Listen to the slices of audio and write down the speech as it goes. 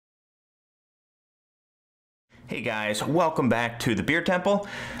Hey guys, welcome back to the Beer Temple.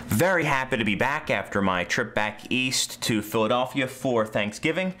 Very happy to be back after my trip back east to Philadelphia for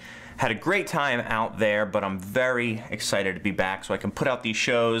Thanksgiving. Had a great time out there, but I'm very excited to be back so I can put out these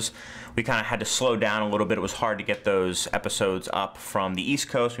shows. We kind of had to slow down a little bit. It was hard to get those episodes up from the East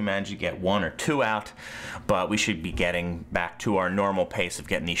Coast. We managed to get 1 or 2 out, but we should be getting back to our normal pace of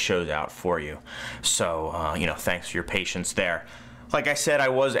getting these shows out for you. So, thanks for your patience there. Like I said, I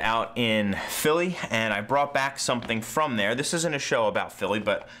was out in Philly, and I brought back something from there. This isn't a show about Philly,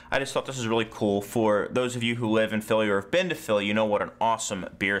 but I just thought this was really cool. For those of you who live in Philly or have been to Philly, you know what an awesome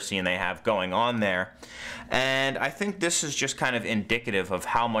beer scene they have going on there. And I think this is just kind of indicative of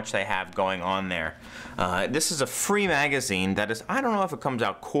how much they have going on there. This is a free magazine that is, I don't know if it comes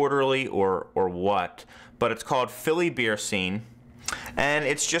out quarterly or what, but it's called Philly Beer Scene. And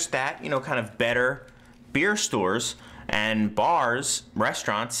it's just that, kind of better beer stores and bars,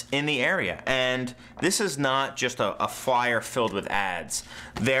 restaurants in the area. And this is not just a flyer filled with ads.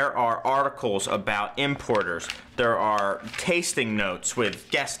 There are articles about importers. There are tasting notes with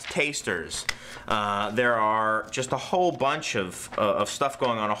guest tasters. There are just a whole bunch of stuff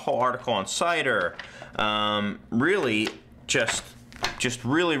going on, a whole article on cider. Really just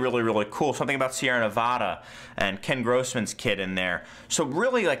really cool. Something about Sierra Nevada and Ken Grossman's kid in there. So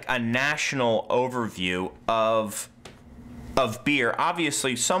really like a national overview of beer,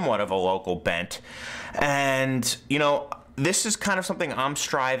 obviously somewhat of a local bent. And, this is kind of something I'm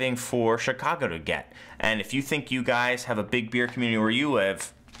striving for Chicago to get. And if you think you guys have a big beer community where you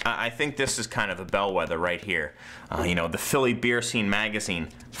live, I think this is kind of a bellwether right here. The Philly Beer Scene magazine,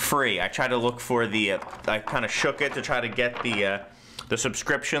 free. I tried to look for the, I kind of shook it to try to get the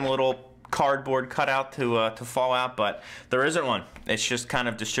subscription little cardboard cutout to fall out, but there isn't one. It's just kind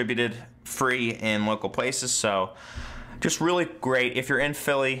of distributed free in local places, so just really great. If you're in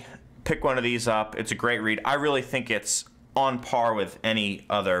Philly, pick one of these up. It's a great read. I really think it's on par with any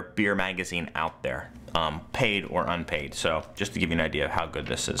other beer magazine out there, paid or unpaid. So just to give you an idea of how good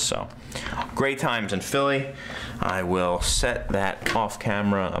this is. So great times in Philly. I will set that off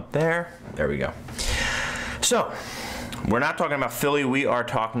camera up there. There we go. So we're not talking about Philly, we are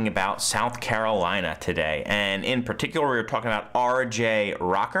talking about South Carolina today. And in particular, we're talking about R.J.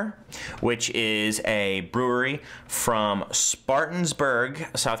 Rocker, which is a brewery from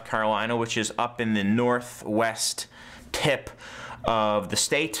Spartansburg, South Carolina, which is up in the northwest tip of the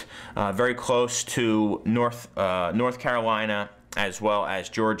state, very close to North Carolina, as well as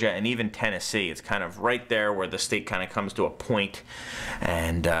Georgia and even Tennessee. It's kind of right there where the state kind of comes to a point,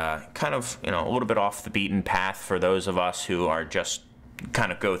 and kind of, a little bit off the beaten path for those of us who are just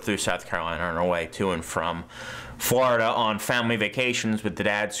kind of go through South Carolina on our way to and from Florida on family vacations with the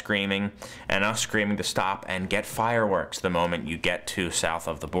dad screaming and us screaming to stop and get fireworks the moment you get to south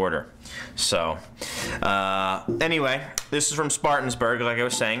of the border. So anyway, this is from Spartansburg, like I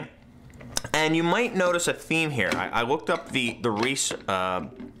was saying. And you might notice a theme here. I looked up the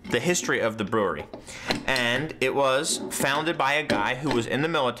history of the brewery, and it was founded by a guy who was in the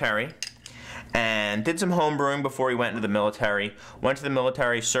military and did some home brewing before he went into the military. Went to the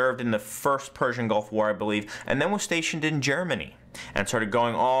military, served in the first Persian Gulf War, I believe, and then was stationed in Germany and started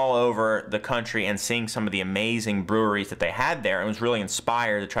going all over the country and seeing some of the amazing breweries that they had there, and was really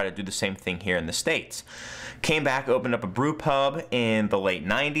inspired to try to do the same thing here in the States. Came back, opened up a brew pub in the late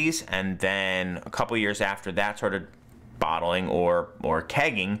 90s, and then a couple years after that started bottling or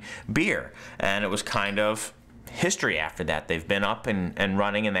kegging beer. And it was kind of history after that. They've been up and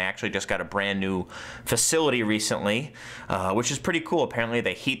running, and they actually just got a brand new facility recently, which is pretty cool. Apparently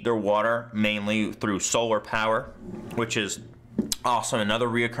they heat their water mainly through solar power, which is awesome. Another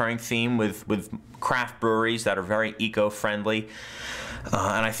reoccurring theme with craft breweries that are very eco-friendly.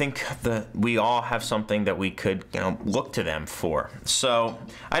 And I think that we all have something that we could, look to them for. So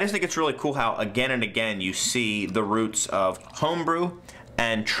I just think it's really cool how again and again you see the roots of homebrew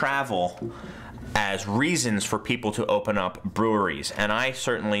and travel as reasons for people to open up breweries. And I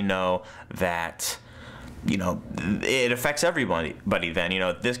certainly know that, it affects everybody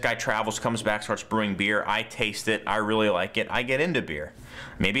then. This guy travels, comes back, starts brewing beer. I taste it. I really like it. I get into beer.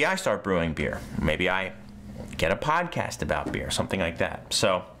 Maybe I start brewing beer. Maybe I get a podcast about beer, something like that.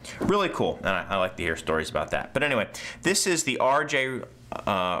 So really cool, and I like to hear stories about that. But anyway, this is the R.J.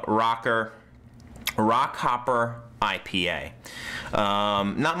 Rocker Rockhopper IPA.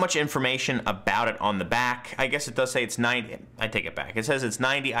 Not much information about it on the back. I guess it does say it's 90. I take it back. It says it's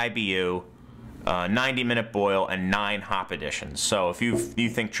 90 IBU, 90-minute boil, and 9 hop additions. So if you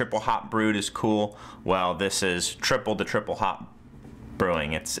think triple hop brewed is cool, well, this is triple to triple hop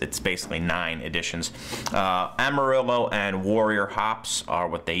Brewing. It's basically 9 editions. Amarillo and Warrior hops are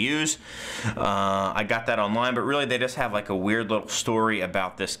what they use. I got that online, but really they just have like a weird little story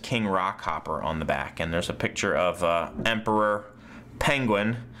about this King Rockhopper on the back, and there's a picture of Emperor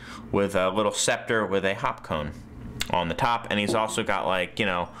Penguin with a little scepter with a hop cone on the top, and he's also got, like, you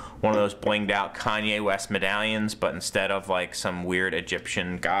know, one of those blinged out Kanye West medallions, but instead of like some weird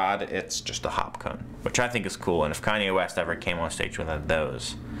Egyptian god, it's just a hop cone, which I think is cool. And if Kanye West ever came on stage with one of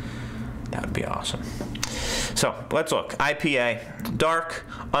those, that would be awesome. So let's look. IPA, dark,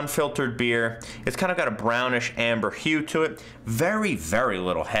 unfiltered beer. It's kind of got a brownish amber hue to it. Very, very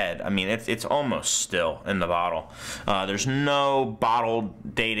little head. I mean, it's almost still in the bottle. There's no bottle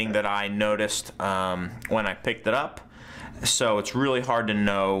dating that I noticed when I picked it up, so it's really hard to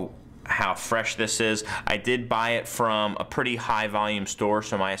know how fresh this is. I did buy it from a pretty high volume store,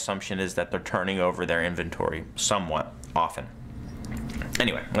 so my assumption is that they're turning over their inventory somewhat often.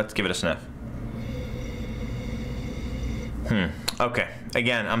 Anyway, let's give it a sniff. Okay,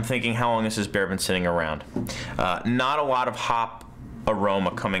 again, I'm thinking how long has this beer been sitting around. Not a lot of hop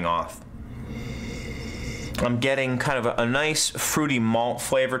aroma coming off. I'm getting kind of a nice fruity malt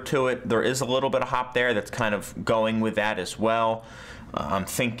flavor to it. There is a little bit of hop there that's kind of going with that as well. I'm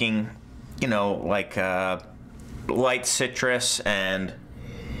thinking, you know, like light citrus and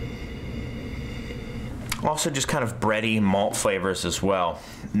also just kind of bready malt flavors as well.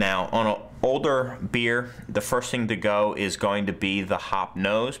 Now, on an older beer, the first thing to go is going to be the hop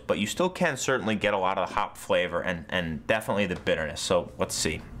nose, but you still can certainly get a lot of the hop flavor and definitely the bitterness. So let's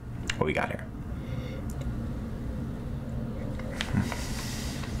see what we got here.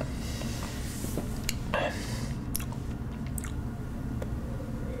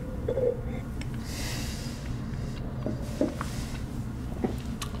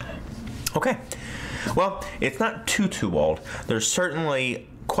 Okay, well, it's not too old. There's certainly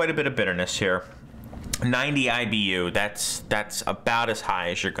quite a bit of bitterness here. 90 IBU, that's about as high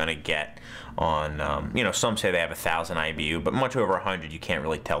as you're gonna get on, you know, some say they have 1,000 IBU, but much over 100 you can't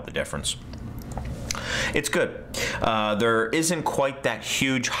really tell the difference. It's good. There isn't quite that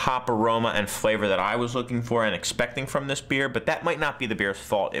huge hop aroma and flavor that I was looking for and expecting from this beer, but that might not be the beer's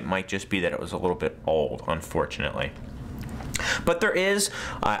fault. It might just be that it was a little bit old, unfortunately. But there is,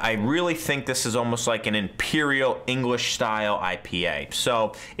 I really think this is almost like an imperial English style IPA.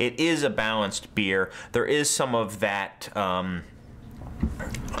 So it is a balanced beer. There is some of that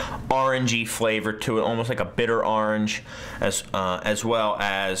orangey flavor to it, almost like a bitter orange, as well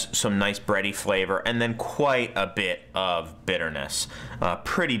as some nice bready flavor, and then quite a bit of bitterness.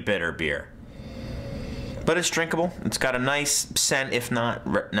 Pretty bitter beer. But it's drinkable. It's got a nice scent, if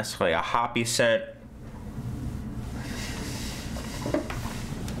not necessarily a hoppy scent.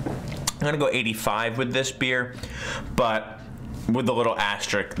 I'm gonna go 85 with this beer, but with a little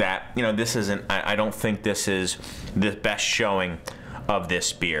asterisk that, you know, this isn't, I don't think this is the best showing of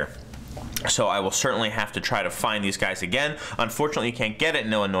this beer. So I will certainly have to try to find these guys again. Unfortunately, you can't get it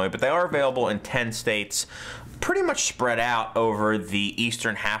in Illinois, but they are available in 10 states, pretty much spread out over the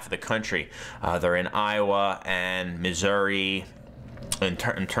eastern half of the country. They're in Iowa and Missouri, in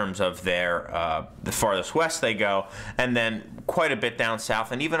terms of their the farthest west they go, and then quite a bit down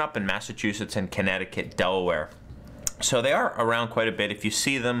south, and even up in Massachusetts and Connecticut, Delaware. So they are around quite a bit. If you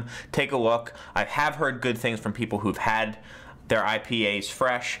see them, take a look. I have heard good things from people who've had their IPAs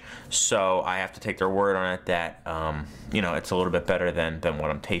fresh, so I have to take their word on it that you know, it's a little bit better than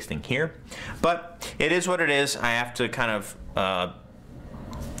what I'm tasting here. But it is what it is. I have to kind of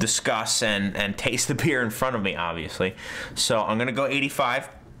discuss and taste the beer in front of me, obviously. So I'm gonna go 85,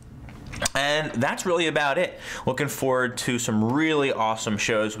 and that's really about it. Looking forward to some really awesome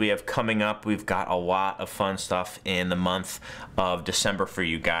shows we have coming up. We've got a lot of fun stuff in the month of December for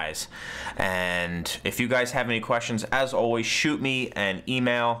you guys, and if you guys have any questions, as always, shoot me an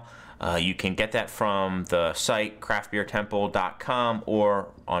email. You can get that from the site craftbeertemple.com, or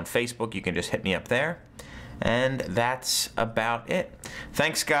on Facebook you can just hit me up there. And that's about it.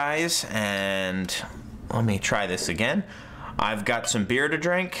 Thanks, guys, and let me try this again. I've got some beer to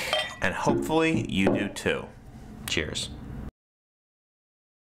drink, and hopefully you do too. Cheers.